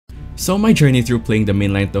So my journey through playing the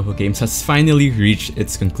mainline Touhou games has finally reached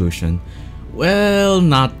its conclusion. Well,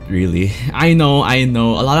 not really. I know,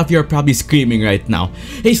 a lot of you are probably screaming right now.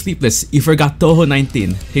 Hey Sleepless, you forgot Touhou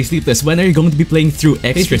 19. Hey Sleepless, when are you going to be playing through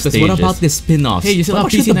extra stages? What about the spin-offs? Hey, you still have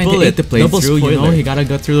PC Bullet to play through, you know, you gotta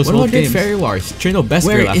go through those old games. Fairy Wars, Cherno Best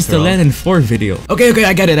Girl. Where is the Lenin 4 video? Okay,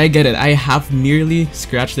 I get it. I have merely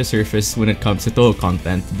scratched the surface when it comes to Touhou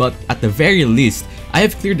content, but at the very least, I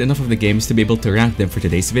have cleared enough of the games to be able to rank them for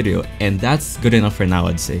today's video, and that's good enough for now,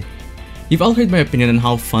 I'd say. You've all heard my opinion on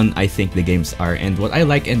how fun I think the games are and what I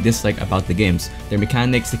like and dislike about the games, their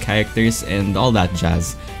mechanics, the characters, and all that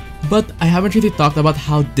jazz. But I haven't really talked about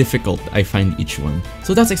how difficult I find each one.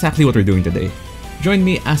 So that's exactly what we're doing today. Join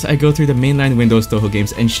me as I go through the mainline Windows Touhou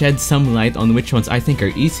games and shed some light on which ones I think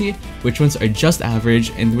are easy, which ones are just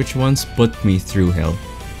average, and which ones put me through hell.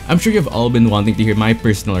 I'm sure you've all been wanting to hear my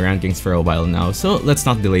personal rankings for a while now, so let's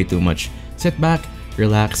not delay too much. Sit back,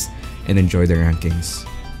 relax, and enjoy the rankings.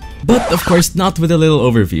 But of course, not with a little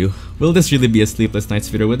overview. Will this really be a Sleepless Nights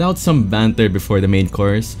video without some banter before the main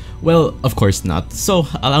course? Well, of course not. So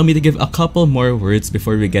allow me to give a couple more words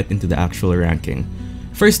before we get into the actual ranking.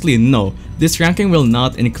 Firstly, no, this ranking will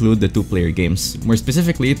not include the two-player games, more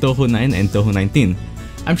specifically Touhou 9 and Touhou 19.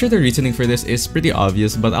 I'm sure the reasoning for this is pretty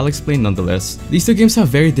obvious, but I'll explain nonetheless. These two games have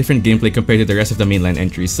very different gameplay compared to the rest of the mainline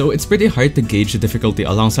entries, so it's pretty hard to gauge the difficulty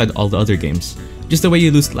alongside all the other games. Just the way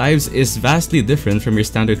you lose lives is vastly different from your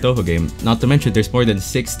standard Touhou game, not to mention there's more than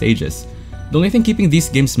 6 stages. The only thing keeping these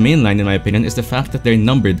games mainline in my opinion is the fact that they're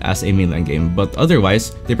numbered as a mainline game, but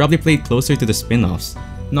otherwise, they probably play closer to the spin-offs.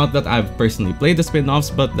 Not that I've personally played the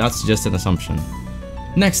spin-offs, but that's just an assumption.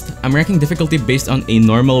 Next, I'm ranking difficulty based on a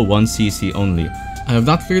normal 1cc only. I have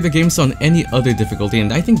not cleared the games on any other difficulty,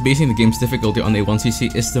 and I think basing the game's difficulty on a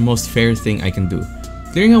 1cc is the most fair thing I can do.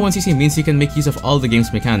 Clearing a 1cc means you can make use of all the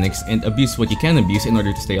game's mechanics and abuse what you can abuse in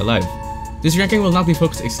order to stay alive. This ranking will not be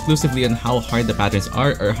focused exclusively on how hard the patterns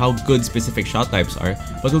are or how good specific shot types are,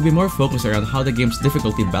 but will be more focused around how the game's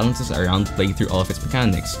difficulty balances around playing through all of its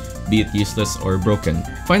mechanics, be it useless or broken.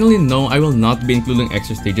 Finally, no, I will not be including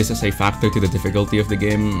extra stages as a factor to the difficulty of the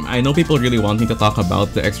game. I know people really want me to talk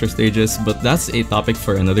about the extra stages, but that's a topic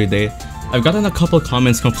for another day. I've gotten a couple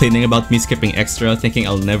comments complaining about me skipping extra, thinking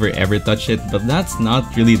I'll never ever touch it, but that's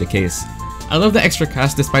not really the case. I love the extra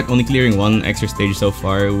cast despite only clearing one extra stage so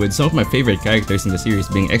far, with some of my favorite characters in the series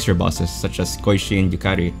being extra bosses such as Koishi and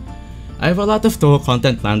Yukari. I have a lot of Touhou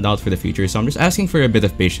content planned out for the future, so I'm just asking for a bit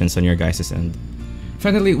of patience on your guys' end.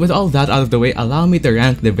 Finally, with all that out of the way, allow me to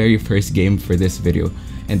rank the very first game for this video,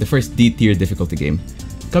 and the first D-tier difficulty game.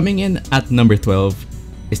 Coming in at number 12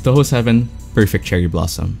 is Touhou 7 Perfect Cherry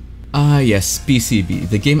Blossom. Ah yes, PCB,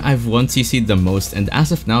 the game I've 1cc'd the most, and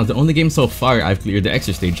as of now, the only game so far I've cleared the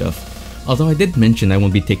extra stage of. Although I did mention I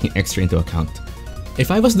won't be taking extra into account.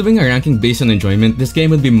 If I was doing a ranking based on enjoyment, this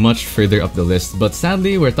game would be much further up the list, but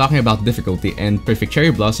sadly we're talking about difficulty and Perfect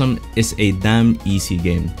Cherry Blossom is a damn easy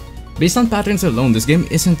game. Based on patterns alone, this game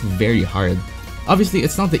isn't very hard. Obviously,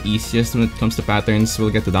 it's not the easiest when it comes to patterns,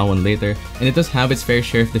 we'll get to that one later, and it does have its fair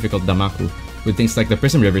share of difficult damaku, with things like the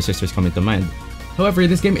Prism River Sisters coming to mind. However,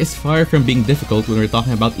 this game is far from being difficult when we're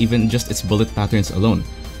talking about even just its bullet patterns alone.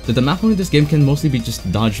 The damaku in this game can mostly be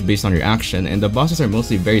just dodged based on your action, and the bosses are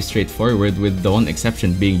mostly very straightforward, with the one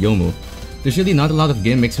exception being Yomu. There's really not a lot of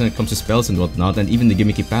gimmicks when it comes to spells and whatnot, and even the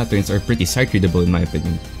gimmicky patterns are pretty sight-readable in my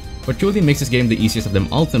opinion. What truly makes this game the easiest of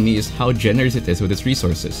them all to me is how generous it is with its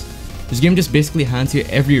resources. This game just basically hands you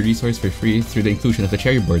every resource for free through the inclusion of the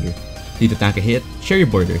cherry border. Need to tank a hit? Cherry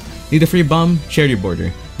border. Need a free bomb? Cherry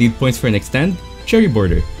border. Need points for an extend? Cherry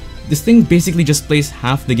border. This thing basically just plays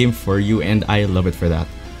half the game for you, and I love it for that.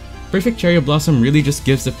 Perfect Cherry Blossom really just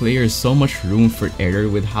gives the player so much room for error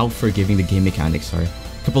with how forgiving the game mechanics are.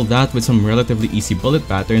 Couple that with some relatively easy bullet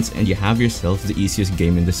patterns and you have yourself the easiest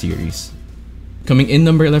game in the series. Coming in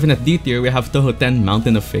number 11 at D tier, we have Touhou 10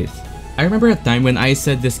 Mountain of Faith. I remember a time when I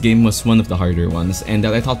said this game was one of the harder ones and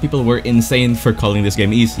that I thought people were insane for calling this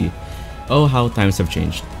game easy. Oh, how times have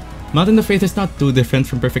changed. Mountain of Faith is not too different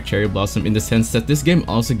from Perfect Cherry Blossom in the sense that this game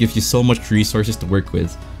also gives you so much resources to work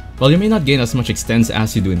with. While you may not gain as much extends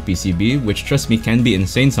as you do in PCB, which trust me can be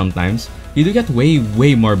insane sometimes, you do get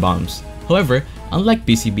way more bombs. However, unlike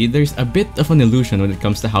PCB, there's a bit of an illusion when it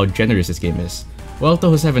comes to how generous this game is. While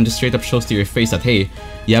Touhou 7 just straight up shows to your face that hey,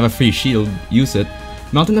 you have a free shield, use it,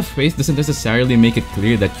 Mountain of Faith doesn't necessarily make it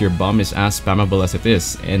clear that your bomb is as spammable as it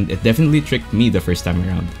is, and it definitely tricked me the first time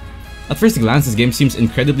around. At first glance, this game seems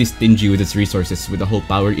incredibly stingy with its resources with the whole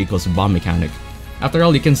power equals bomb mechanic. After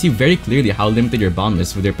all, you can see very clearly how limited your bomb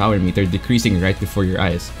is with your power meter decreasing right before your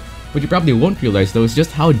eyes. What you probably won't realize though is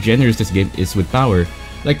just how generous this game is with power.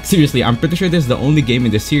 Like seriously, I'm pretty sure this is the only game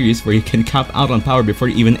in the series where you can cap out on power before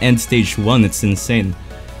you even end stage 1, it's insane.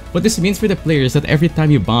 What this means for the player is that every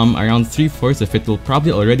time you bomb, around 3/4 of it will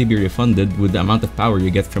probably already be refunded with the amount of power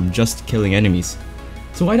you get from just killing enemies.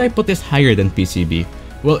 So why do I put this higher than PCB?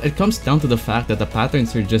 Well, it comes down to the fact that the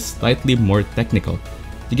patterns are just slightly more technical.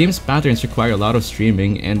 The game's patterns require a lot of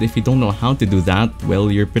streaming, and if you don't know how to do that,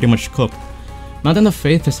 well, you're pretty much cooked. Mountain of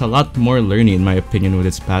Faith is a lot more learny in my opinion with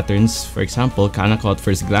its patterns. For example, Kanako at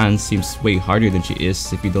first glance seems way harder than she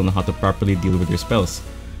is if you don't know how to properly deal with her spells.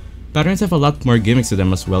 Patterns have a lot more gimmicks to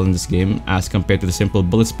them as well in this game as compared to the simple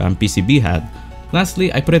bullet spam PCB had.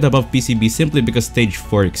 Lastly, I put it above PCB simply because stage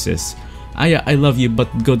 4 exists. I love you,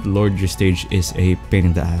 but good lord, your stage is a pain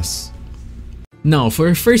in the ass. Now, for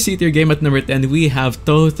our first C-tier game at number 10, we have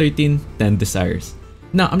Touhou 13 10 Desires.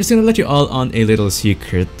 Now, I'm just gonna let you all on a little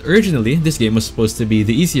secret. Originally, this game was supposed to be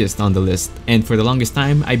the easiest on the list, and for the longest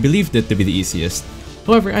time, I believed it to be the easiest.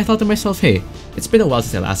 However, I thought to myself, hey, it's been a while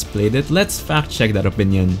since I last played it, let's fact check that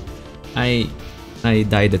opinion. I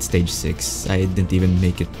died at stage 6. I didn't even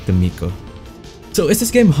make it to Miko. So is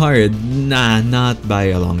this game hard? Nah, not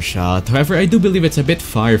by a long shot. However, I do believe it's a bit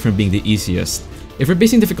far from being the easiest. If we're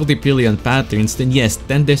basing difficulty purely on patterns, then yes,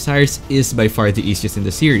 10 Desires is by far the easiest in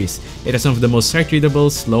the series. It has some of the most sight-readable,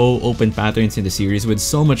 slow, open patterns in the series with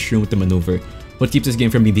so much room to maneuver. What keeps this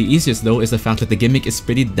game from being the easiest though is the fact that the gimmick is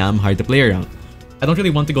pretty damn hard to play around. I don't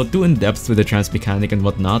really want to go too in-depth with the trance mechanic and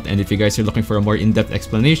whatnot, and if you guys are looking for a more in-depth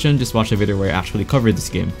explanation, just watch a video where I actually covered this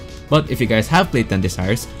game. But if you guys have played 10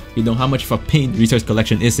 Desires, you know how much of a pain resource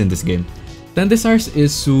collection is in this game. 10 Desires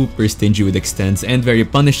is super stingy with extents and very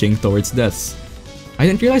punishing towards deaths. I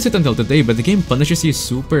didn't realize it until today, but the game punishes you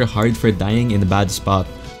super hard for dying in a bad spot.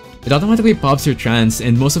 It automatically pops your trance,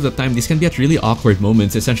 and most of the time these can be at really awkward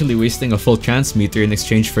moments, essentially wasting a full trance meter in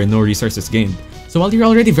exchange for no resources gained. So while you're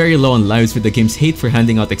already very low on lives with the game's hate for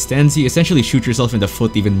handing out extends, you essentially shoot yourself in the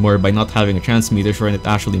foot even more by not having a trance meter for when it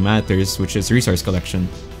actually matters, which is resource collection.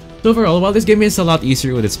 So overall, while this game is a lot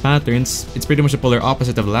easier with its patterns, it's pretty much the polar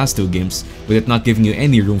opposite of the last two games, with it not giving you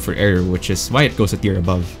any room for error, which is why it goes a tier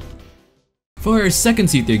above. For our second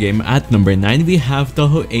C-tier game at number 9, we have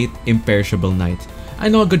Touhou 8 Imperishable Night. I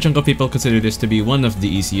know a good chunk of people consider this to be one of the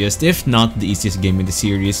easiest, if not the easiest game in the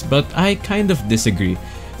series, but I kind of disagree.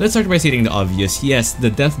 Let's start by stating the obvious. Yes, the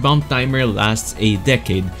death bomb timer lasts a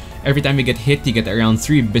decade. Every time you get hit, you get around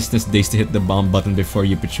 3 business days to hit the bomb button before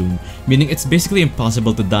you pitchoon, meaning it's basically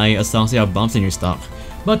impossible to die as long as you have bombs in your stock.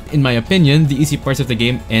 But in my opinion, the easy parts of the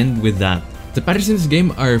game end with that. The patterns in this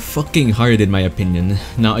game are fucking hard in my opinion.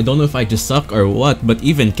 Now, I don't know if I just suck or what, but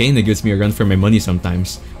even Kana gives me a run for my money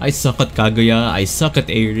sometimes. I suck at Kaguya, I suck at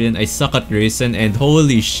Eirin, I suck at Raisin, and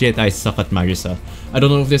holy shit, I suck at Marisa. I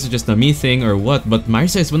don't know if this is just a me thing or what, but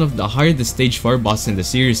Marisa is one of the hardest stage 4 bosses in the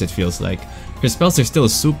series, it feels like. Her spells are still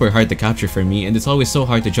super hard to capture for me, and it's always so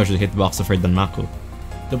hard to judge the hitbox of her Danmaku.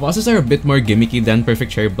 The bosses are a bit more gimmicky than Perfect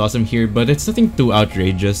Cherry Blossom here, but it's nothing too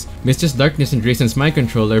outrageous. Mistress Darkness and Raisin's mind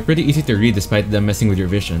control are pretty easy to read despite them messing with your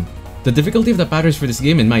vision. The difficulty of the patterns for this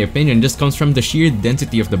game in my opinion just comes from the sheer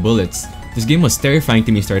density of the bullets. This game was terrifying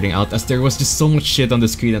to me starting out as there was just so much shit on the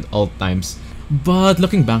screen at all times. But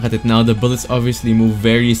looking back at it now, the bullets obviously move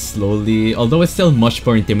very slowly, although it's still much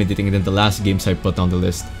more intimidating than the last games I put on the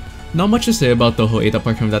list. Not much to say about Touhou 8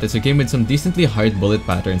 apart from that it's a game with some decently hard bullet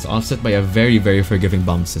patterns offset by a very forgiving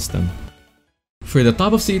bomb system. For the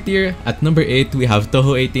top of C tier, at number 8 we have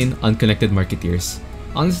Touhou 18 Unconnected Marketeers.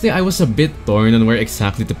 Honestly, I was a bit torn on where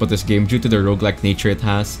exactly to put this game due to the roguelike nature it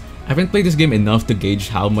has. I haven't played this game enough to gauge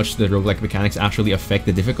how much the roguelike mechanics actually affect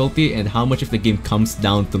the difficulty and how much of the game comes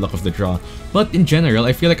down to luck of the draw, but in general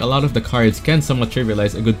I feel like a lot of the cards can somewhat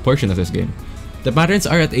trivialize a good portion of this game. The patterns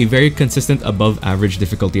are at a very consistent above average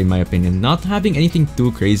difficulty in my opinion, not having anything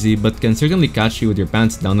too crazy but can certainly catch you with your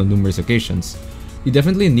pants down on numerous occasions. You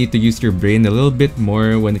definitely need to use your brain a little bit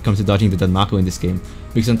more when it comes to dodging the Danmaku in this game,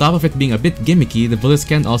 because on top of it being a bit gimmicky, the bullets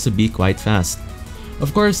can also be quite fast.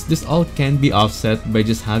 Of course, this all can be offset by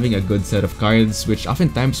just having a good set of cards which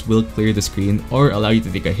oftentimes will clear the screen or allow you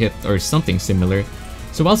to take a hit or something similar.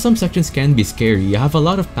 So while some sections can be scary, you have a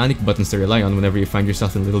lot of panic buttons to rely on whenever you find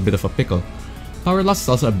yourself in a little bit of a pickle. Power loss is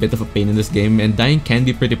also a bit of a pain in this game, and dying can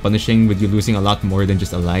be pretty punishing with you losing a lot more than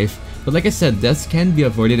just a life, but like I said, deaths can be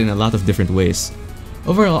avoided in a lot of different ways.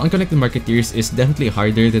 Overall, Unconnected Marketeers is definitely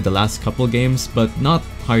harder than the last couple games, but not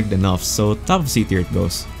hard enough, so top of C tier it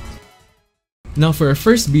goes. Now for our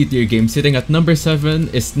first B tier game, sitting at number 7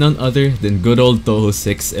 is none other than good old Touhou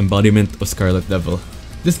 6 Embodiment of Scarlet level.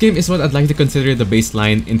 This game is what I'd like to consider the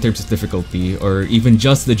baseline in terms of difficulty, or even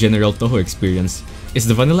just the general Touhou experience. is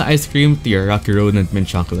the vanilla ice cream to your rocky road and mint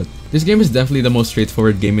chocolate. This game is definitely the most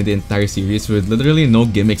straightforward game in the entire series with literally no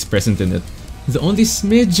gimmicks present in it. The only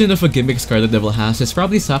smidgen of a gimmick Scarlet Devil has is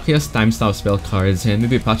probably Sakuya's time stop spell cards and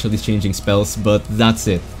maybe partially changing spells, but that's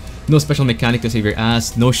it. No special mechanic to save your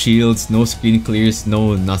ass, no shields, no screen clears,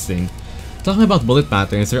 no nothing. Talking about bullet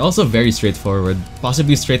patterns, they're also very straightforward,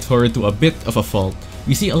 possibly straightforward to a bit of a fault.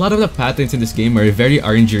 You see, a lot of the patterns in this game are very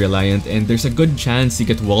RNG reliant and there's a good chance you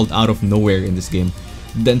get walled out of nowhere in this game.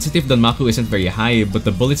 The density of Danmaku isn't very high, but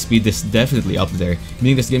the bullet speed is definitely up there,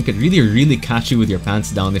 meaning this game can really catch you with your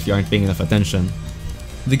pants down if you aren't paying enough attention.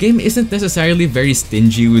 The game isn't necessarily very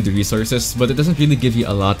stingy with resources, but it doesn't really give you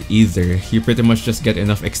a lot either. You pretty much just get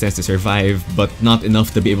enough extents to survive, but not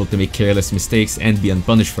enough to be able to make careless mistakes and be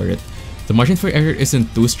unpunished for it. The margin for error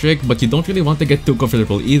isn't too strict, but you don't really want to get too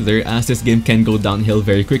comfortable either, as this game can go downhill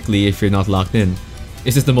very quickly if you're not locked in.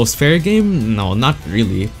 Is this the most fair game? No, not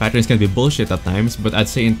really. Patterns can be bullshit at times, but I'd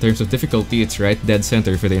say in terms of difficulty, it's right dead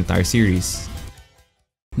center for the entire series.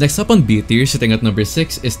 Next up on B tier, sitting at number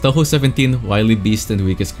 6 is Touhou 17 Wily Beast and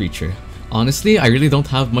Weakest Creature. Honestly, I really don't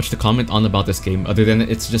have much to comment on about this game other than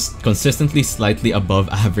it's just consistently slightly above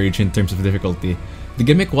average in terms of difficulty. The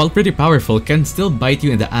gimmick, while pretty powerful, can still bite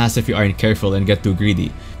you in the ass if you aren't careful and get too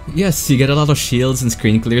greedy. Yes, you get a lot of shields and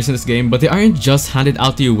screen clears in this game, but they aren't just handed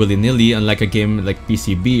out to you willy-nilly unlike a game like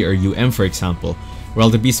PCB or UM for example. While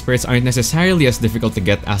the beast spirits aren't necessarily as difficult to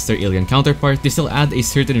get as their alien counterpart, they still add a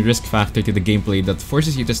certain risk factor to the gameplay that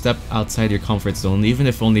forces you to step outside your comfort zone even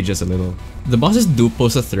if only just a little. The bosses do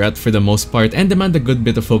pose a threat for the most part and demand a good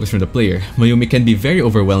bit of focus from the player. Mayumi can be very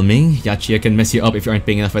overwhelming, Yachiya can mess you up if you aren't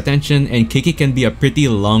paying enough attention, and Keiki can be a pretty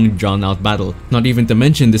long drawn out battle. Not even to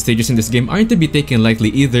mention the stages in this game aren't to be taken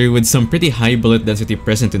lightly either, with some pretty high bullet density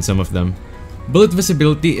present in some of them. Bullet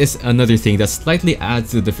visibility is another thing that slightly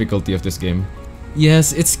adds to the difficulty of this game.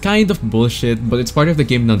 Yes, it's kind of bullshit, but it's part of the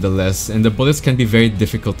game nonetheless, and the bullets can be very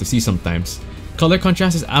difficult to see sometimes. Color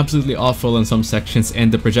contrast is absolutely awful in some sections,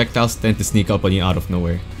 and the projectiles tend to sneak up on you out of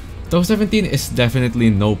nowhere. Touhou 17 is definitely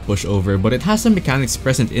no pushover, but it has some mechanics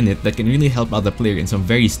present in it that can really help out the player in some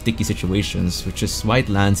very sticky situations, which is why it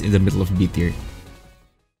lands in the middle of B tier.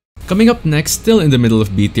 Coming up next, still in the middle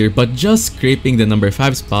of B tier, but just scraping the number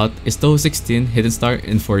 5 spot, is Touhou 16 Hidden Star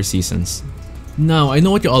in 4 Seasons. Now, I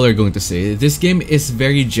know what you all are going to say, this game is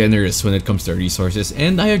very generous when it comes to resources,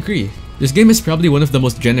 and I agree. This game is probably one of the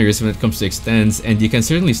most generous when it comes to extends, and you can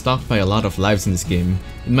certainly stockpile a lot of lives in this game.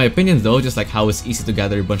 In my opinion though, just like how it's easy to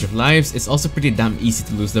gather a bunch of lives, it's also pretty damn easy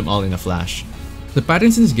to lose them all in a flash. The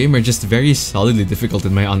patterns in this game are just very solidly difficult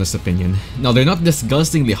in my honest opinion. Now, they're not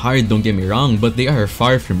disgustingly hard, don't get me wrong, but they are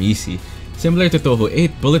far from easy. Similar to Touhou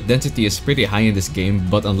 8, bullet density is pretty high in this game,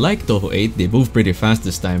 but unlike Touhou 8, they move pretty fast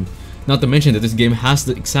this time. Not to mention that this game has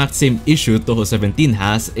the exact same issue Touhou 17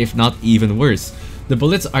 has, if not even worse. The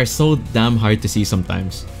bullets are so damn hard to see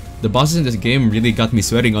sometimes. The bosses in this game really got me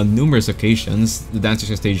sweating on numerous occasions. The dancers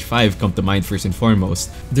in stage 5 come to mind first and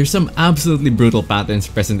foremost. There's some absolutely brutal patterns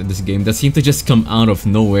present in this game that seem to just come out of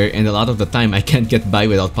nowhere, and a lot of the time I can't get by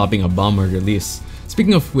without popping a bomb or release.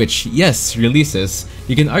 Speaking of which, yes, releases.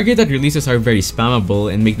 You can argue that releases are very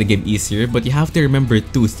spammable and make the game easier, but you have to remember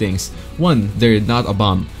two things. One, they're not a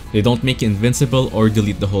bomb. They don't make you invincible or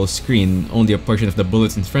delete the whole screen, only a portion of the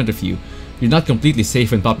bullets in front of you. You're not completely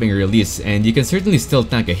safe when popping a release, and you can certainly still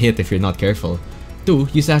tank a hit if you're not careful. 2,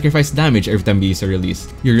 you sacrifice damage every time you use a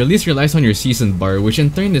release. Your release relies on your season bar, which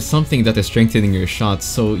in turn is something that is strengthening your shots,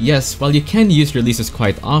 so yes, while you can use releases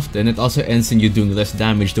quite often, it also ends in you doing less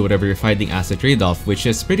damage to whatever you're fighting as a trade-off, which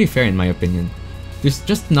is pretty fair in my opinion. There's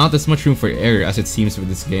just not as much room for error as it seems with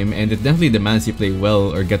this game, and it definitely demands you play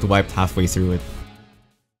well or get wiped halfway through it.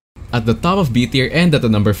 At the top of B tier and at the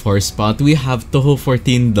number 4 spot, we have Touhou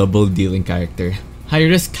 14 Double Dealing Character. High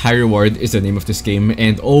risk, high reward is the name of this game,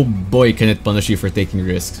 and oh boy can it punish you for taking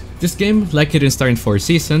risks. This game, like Hidden Star in 4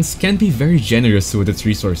 Seasons, can be very generous with its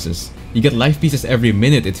resources. You get life pieces every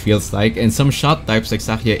minute it feels like, and some shot types like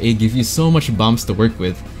Sakuya A give you so much bombs to work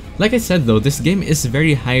with. Like I said though, this game is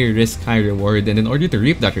very high risk, high reward, and in order to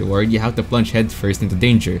reap that reward, you have to plunge headfirst into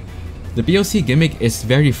danger. The POC gimmick is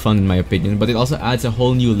very fun in my opinion, but it also adds a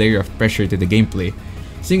whole new layer of pressure to the gameplay.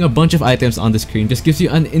 Seeing a bunch of items on the screen just gives you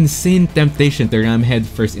an insane temptation to ram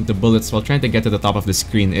headfirst into bullets while trying to get to the top of the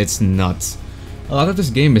screen. It's nuts. A lot of this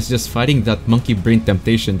game is just fighting that monkey brain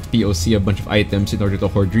temptation to POC a bunch of items in order to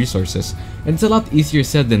hoard resources, and it's a lot easier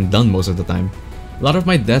said than done most of the time. A lot of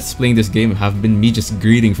my deaths playing this game have been me just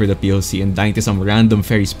greeting for the POC and dying to some random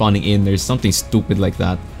fairy spawning in or something stupid like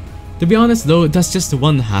that. To be honest though, that's just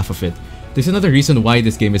one half of it. There's another reason why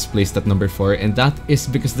this game is placed at number 4, and that is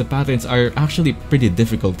because the patterns are actually pretty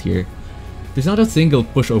difficult here. There's not a single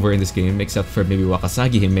pushover in this game except for maybe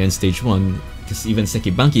Wakasagi Hime in stage 1, because even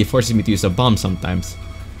Sekibanki forces me to use a bomb sometimes.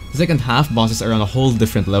 The second half bosses are on a whole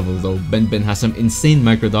different level though. Benben has some insane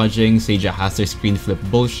micro-dodging, Seija has their screen flip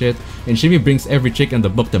bullshit, and Shimi brings every trick in the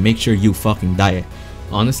book to make sure you fucking die.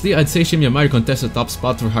 Honestly, I'd say Shimi Amari contests the top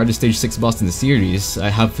spot for hardest stage 6 boss in the series. I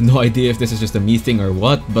have no idea if this is just a me thing or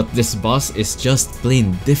what, but this boss is just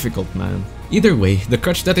plain difficult, man. Either way, the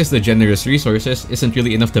crutch that is the generous resources isn't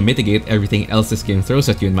really enough to mitigate everything else this game throws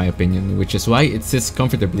at you in my opinion, which is why it sits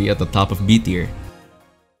comfortably at the top of B tier.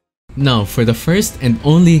 Now, for the first and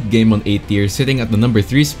only game on A tier sitting at the number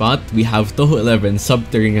 3 spot, we have Touhou 11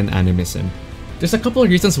 Subterranean Animism. There's a couple of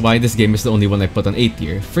reasons why this game is the only one I put on A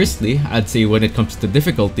tier. Firstly, I'd say when it comes to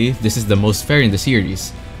difficulty, this is the most fair in the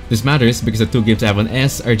series. This matters because the two games I have on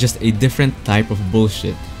S are just a different type of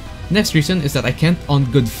bullshit. Next reason is that I can't on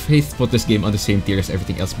good faith put this game on the same tier as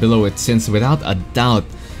everything else below it, since without a doubt,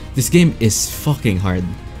 this game is fucking hard.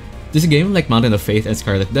 This game, like Mountain of Faith and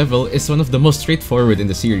Scarlet Devil, is one of the most straightforward in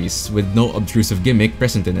the series, with no obtrusive gimmick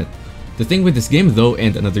present in it. The thing with this game though,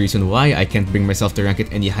 and another reason why I can't bring myself to rank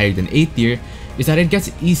it any higher than A tier, is that it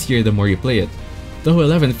gets easier the more you play it. Touhou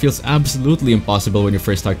 11 feels absolutely impossible when you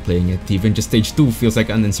first start playing it, even just stage 2 feels like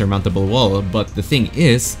an insurmountable wall, but the thing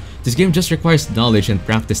is, this game just requires knowledge and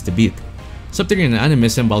practice to beat. Subterranean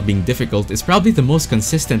Animism, while being difficult, is probably the most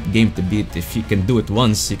consistent game to beat. If you can do it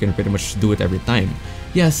once, you can pretty much do it every time.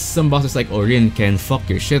 Yes, some bosses like Orin can fuck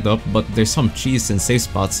your shit up, but there's some cheese and safe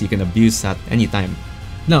spots you can abuse at any time.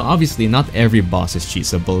 Now obviously not every boss is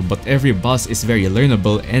cheesable, but every boss is very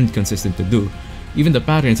learnable and consistent to do. Even the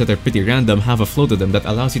patterns that are pretty random have a flow to them that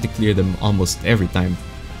allows you to clear them almost every time.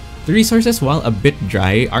 The resources, while a bit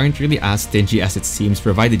dry, aren't really as stingy as it seems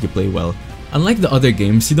provided you play well. Unlike the other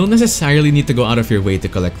games, you don't necessarily need to go out of your way to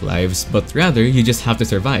collect lives, but rather you just have to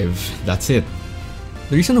survive. That's it.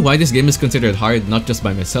 The reason why this game is considered hard not just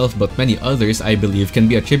by myself but many others I believe can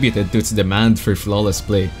be attributed to its demand for flawless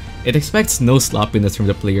play. It expects no sloppiness from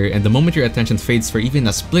the player, and the moment your attention fades for even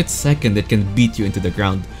a split second it can beat you into the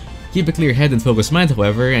ground. Keep a clear head and focused mind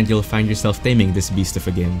however, and you'll find yourself taming this beast of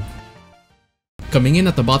a game. Coming in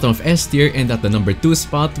at the bottom of S tier and at the number 2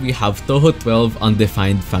 spot, we have Touhou 12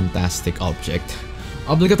 Undefined Fantastic Object.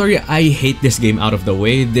 Obligatory I hate this game out of the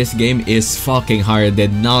way, this game is fucking hard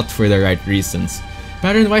and not for the right reasons.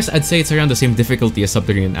 Pattern-wise, I'd say it's around the same difficulty as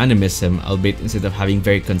Subterranean Animism, albeit instead of having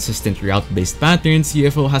very consistent route-based patterns,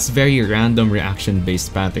 UFO has very random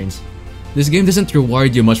reaction-based patterns. This game doesn't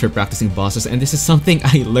reward you much for practicing bosses, and this is something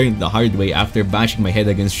I learned the hard way after bashing my head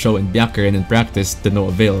against Sho and Byakuren in practice to no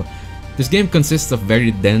avail. This game consists of very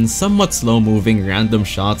dense, somewhat slow-moving random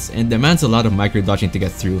shots and demands a lot of micro-dodging to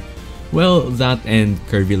get through. Well, that and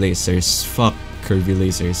curvy lasers. Fuck curvy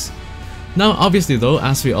lasers. Now obviously though,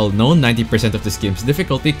 as we all know, 90% of this game's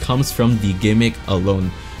difficulty comes from the gimmick alone.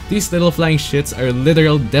 These little flying shits are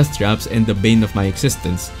literal death traps and the bane of my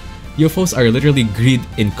existence. UFOs are literally greed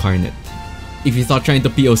incarnate. If you thought trying to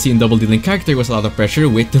POC in double-dealing character was a lot of pressure,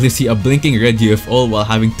 wait till you see a blinking red UFO while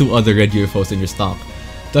having 2 other red UFOs in your stock.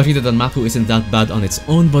 Toughing the Danmaku isn't that bad on its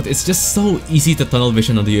own, but it's just so easy to tunnel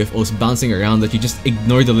vision on the UFOs bouncing around that you just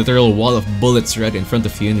ignore the literal wall of bullets right in front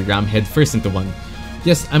of you and ram head first into one.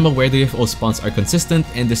 Yes, I'm aware the UFO spawns are consistent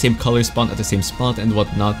and the same color spawn at the same spot and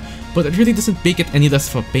whatnot, but it really doesn't make it any less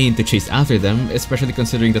of a pain to chase after them, especially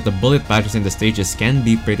considering that the bullet patterns in the stages can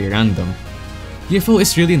be pretty random. UFO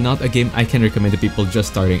is really not a game I can recommend to people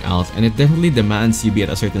just starting out, and it definitely demands you be at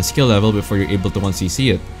a certain skill level before you're able to once you see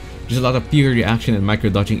it. There's a lot of pure reaction and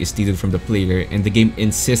micro-dodging is needed from the player, and the game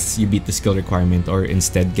insists you beat the skill requirement or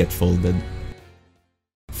instead get folded.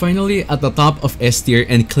 Finally, at the top of S tier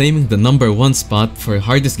and claiming the number 1 spot for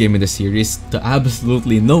hardest game in the series, to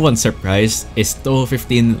absolutely no one's surprise, is Touhou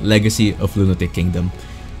 15 Legacy of Lunatic Kingdom.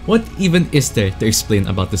 What even is there to explain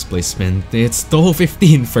about this placement? It's Touhou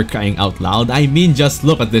 15 for crying out loud. I mean, just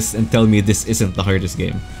look at this and tell me this isn't the hardest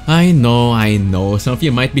game. I know, some of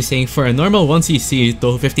you might be saying for a normal 1cc,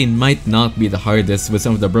 Touhou 15 might not be the hardest with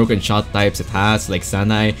some of the broken shot types it has like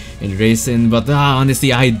Sanai and Raisin, but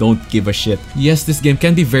honestly I don't give a shit. Yes, this game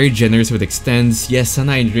can be very generous with extends, yes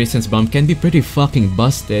Sanai and Raisin's bomb can be pretty fucking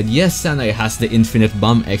busted, yes Sanai has the infinite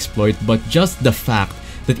bomb exploit, but just the fact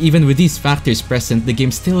that even with these factors present, the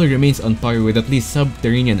game still remains on par with at least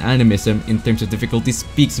Subterranean Animism in terms of difficulty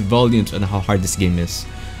speaks volumes on how hard this game is.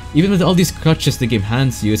 Even with all these crutches the game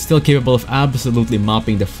hands you, it's still capable of absolutely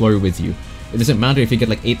mopping the floor with you. It doesn't matter if you get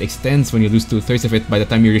like 8 extends when you lose 2/3 of it by the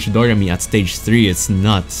time you reach Dorami at stage 3, it's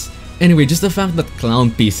nuts. Anyway, just the fact that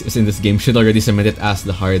Clown Piece is in this game should already cement it as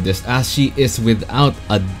the hardest, as she is without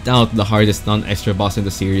a doubt the hardest non-extra boss in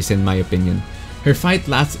the series in my opinion. Her fight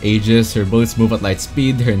lasts ages, her bullets move at light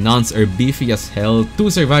speed, her nons are beefy as hell, 2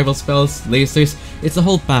 survival spells, lasers, it's a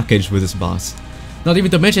whole package with this boss. Not even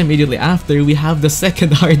to mention immediately after, we have the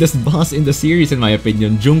second hardest boss in the series in my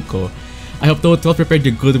opinion, Junko. I hope Touhou 12 prepared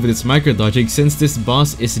you good with its micro dodging since this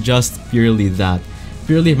boss is just purely that.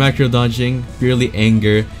 Purely micro dodging, purely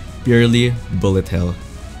anger, purely bullet hell.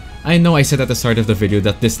 I know I said at the start of the video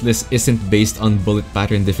that this list isn't based on bullet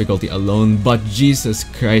pattern difficulty alone, but Jesus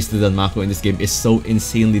Christ, the Danmaku in this game is so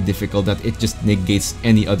insanely difficult that it just negates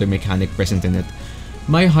any other mechanic present in it.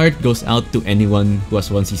 My heart goes out to anyone who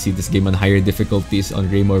has once seen this game on higher difficulties on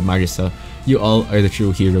Rainbow or Marisa. You all are the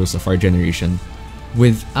true heroes of our generation.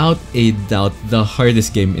 Without a doubt, the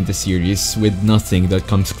hardest game in the series, with nothing that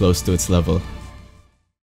comes close to its level.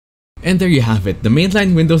 And there you have it, the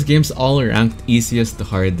mainline Windows games all are ranked easiest to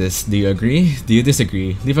hardest. Do you agree? Do you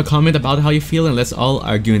disagree? Leave a comment about how you feel and let's all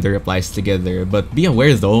argue in the replies together. But be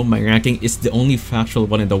aware though, my ranking is the only factual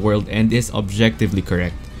one in the world and is objectively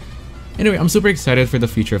correct. Anyway, I'm super excited for the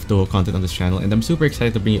future of Touhou content on this channel, and I'm super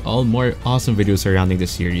excited to bring you all more awesome videos surrounding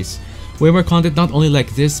this series. Way more content not only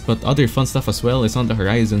like this, but other fun stuff as well is on the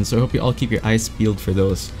horizon, so I hope you all keep your eyes peeled for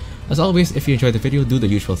those. As always, if you enjoyed the video, do the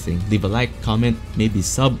usual thing. Leave a like, comment, maybe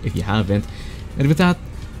sub if you haven't. And with that,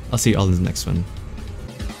 I'll see you all in the next one.